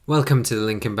Welcome to the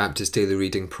Lincoln Baptist Daily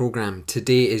Reading Programme.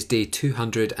 Today is day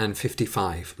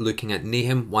 255, looking at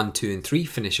Nahum 1, 2 and 3,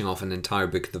 finishing off an entire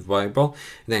book of the Bible,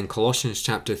 then Colossians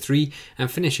chapter 3, and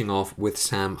finishing off with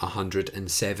Psalm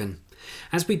 107.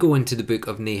 As we go into the book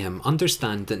of Nahum,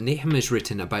 understand that Nahum is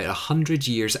written about 100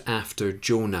 years after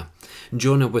Jonah.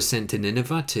 Jonah was sent to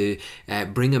Nineveh to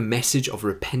bring a message of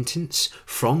repentance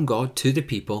from God to the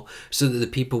people so that the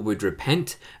people would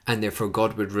repent and therefore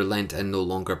God would relent and no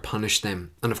longer punish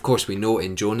them. And of course we know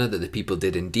in Jonah that the people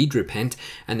did indeed repent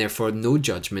and therefore no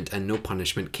judgment and no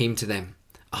punishment came to them.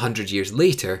 100 years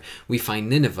later, we find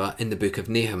Nineveh in the book of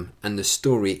Nahum, and the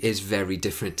story is very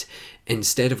different.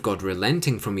 Instead of God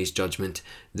relenting from his judgment,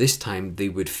 this time they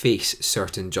would face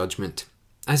certain judgment.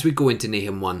 As we go into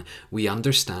Nahum 1, we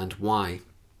understand why.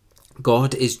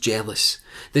 God is jealous.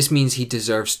 This means he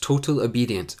deserves total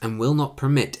obedience and will not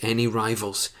permit any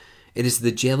rivals. It is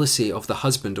the jealousy of the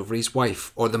husband over his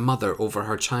wife or the mother over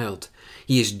her child.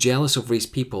 He is jealous over his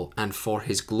people and for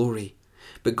his glory.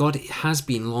 But God has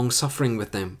been long-suffering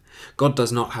with them. God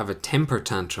does not have a temper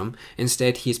tantrum.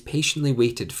 Instead, he has patiently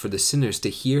waited for the sinners to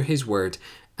hear his word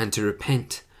and to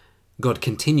repent. God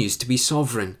continues to be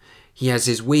sovereign. He has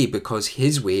his way because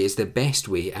his way is the best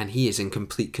way and he is in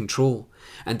complete control.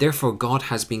 And therefore God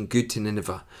has been good to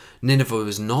Nineveh. Nineveh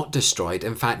was not destroyed.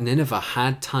 In fact, Nineveh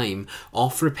had time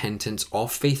of repentance,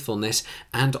 of faithfulness,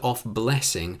 and of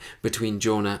blessing between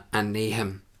Jonah and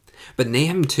Nahum. But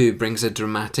Nahum 2 brings a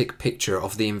dramatic picture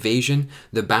of the invasion,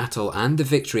 the battle and the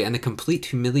victory and the complete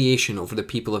humiliation over the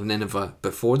people of Nineveh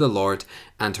before the Lord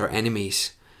and her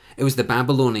enemies. It was the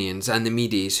Babylonians and the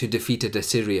Medes who defeated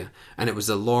Assyria, and it was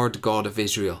the Lord God of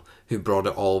Israel who brought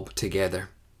it all together.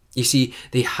 You see,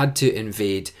 they had to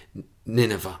invade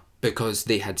Nineveh because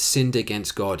they had sinned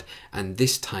against God, and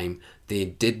this time they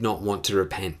did not want to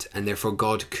repent, and therefore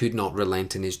God could not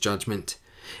relent in his judgment.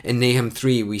 In Nahum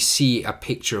 3, we see a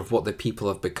picture of what the people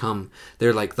have become.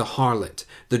 They're like the harlot,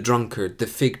 the drunkard, the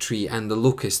fig tree and the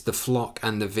locust, the flock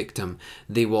and the victim.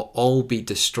 They will all be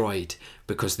destroyed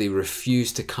because they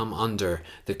refuse to come under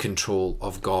the control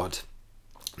of God.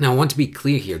 Now, I want to be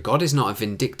clear here. God is not a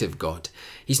vindictive God.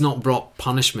 He's not brought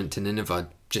punishment to Nineveh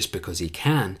just because he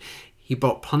can. He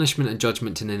brought punishment and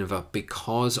judgment to Nineveh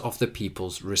because of the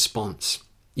people's response.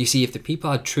 You see, if the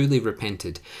people had truly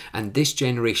repented and this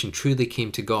generation truly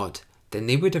came to God, then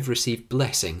they would have received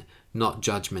blessing, not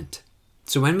judgment.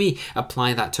 So when we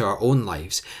apply that to our own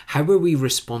lives, how are we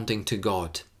responding to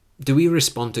God? Do we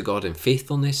respond to God in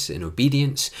faithfulness, in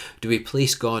obedience? Do we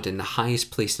place God in the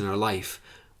highest place in our life?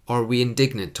 Or are we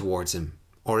indignant towards him,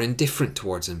 or indifferent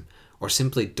towards him, or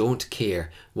simply don't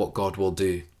care what God will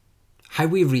do? How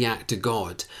we react to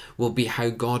God will be how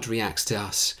God reacts to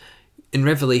us. In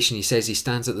Revelation, he says he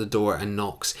stands at the door and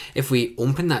knocks. If we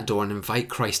open that door and invite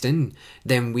Christ in,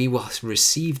 then we will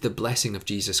receive the blessing of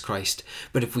Jesus Christ.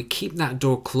 But if we keep that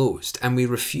door closed and we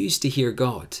refuse to hear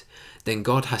God, then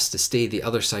God has to stay the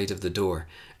other side of the door,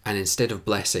 and instead of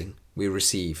blessing, we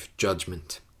receive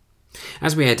judgment.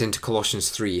 As we head into Colossians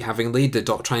 3, having laid the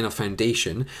doctrinal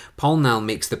foundation, Paul now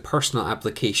makes the personal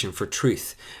application for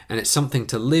truth, and it's something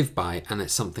to live by and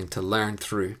it's something to learn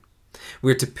through.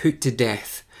 We're to put to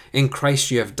death. In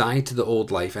Christ you have died to the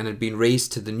old life and have been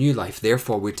raised to the new life.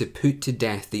 Therefore we're to put to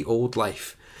death the old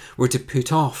life. We're to put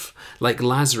off, like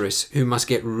Lazarus, who must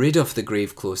get rid of the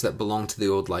grave clothes that belong to the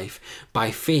old life.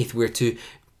 By faith we're to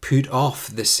put off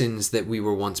the sins that we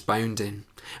were once bound in.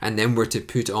 And then we're to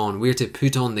put on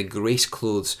the grace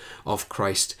clothes of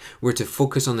Christ. We're to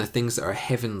focus on the things that are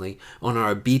heavenly, on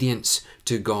our obedience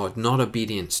to God, not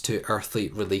obedience to earthly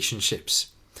relationships.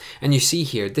 And you see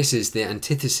here, this is the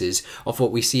antithesis of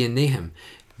what we see in Nahum.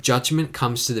 Judgment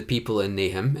comes to the people in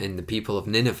Nahum and the people of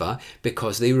Nineveh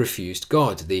because they refused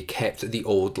God. They kept the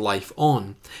old life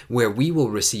on. Where we will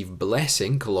receive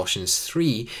blessing, Colossians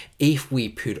 3, if we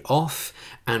put off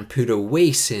and put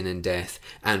away sin and death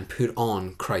and put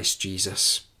on Christ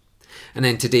Jesus. And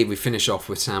then today we finish off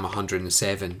with Psalm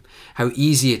 107. How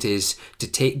easy it is to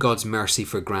take God's mercy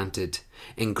for granted.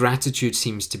 Ingratitude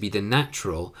seems to be the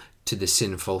natural to the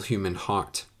sinful human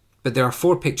heart. But there are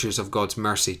 4 pictures of God's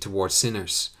mercy towards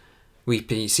sinners. We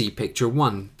see picture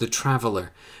 1, the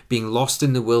traveller. Being lost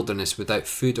in the wilderness without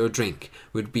food or drink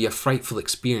would be a frightful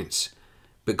experience.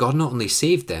 But God not only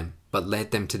saved them, but led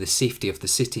them to the safety of the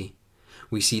city.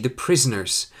 We see the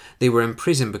prisoners. They were in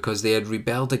prison because they had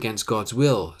rebelled against God's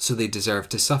will, so they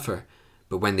deserved to suffer.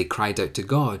 But when they cried out to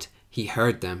God, he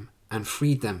heard them and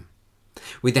freed them.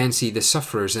 We then see the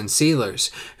sufferers and sailors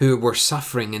who were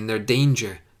suffering in their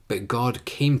danger, but God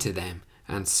came to them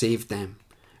and saved them.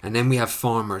 And then we have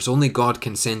farmers. Only God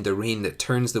can send the rain that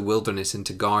turns the wilderness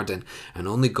into garden, and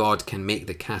only God can make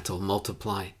the cattle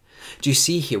multiply. Do you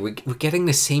see here? We're getting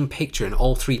the same picture in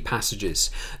all three passages.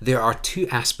 There are two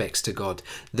aspects to God: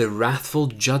 the wrathful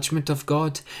judgment of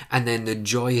God, and then the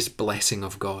joyous blessing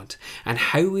of God. And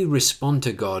how we respond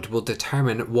to God will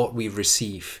determine what we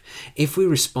receive. If we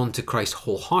respond to Christ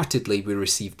wholeheartedly, we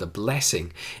receive the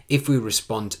blessing. If we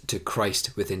respond to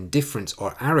Christ with indifference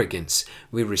or arrogance,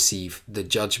 we receive the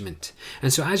judgment.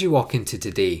 And so as you walk into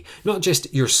today, not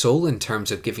just your soul in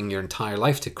terms of giving your entire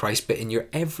life to Christ, but in your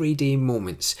everyday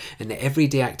moments, in the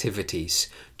everyday activities,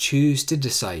 choose to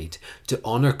decide to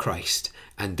honour Christ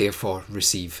and therefore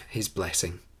receive his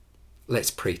blessing.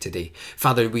 Let's pray today.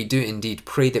 Father, we do indeed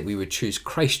pray that we would choose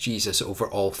Christ Jesus over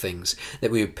all things,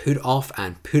 that we would put off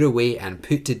and put away and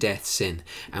put to death sin,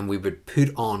 and we would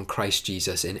put on Christ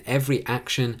Jesus in every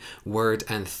action, word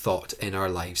and thought in our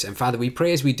lives. And Father, we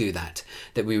pray as we do that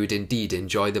we would indeed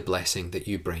enjoy the blessing that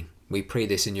you bring. We pray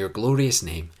this in your glorious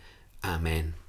name. Amen.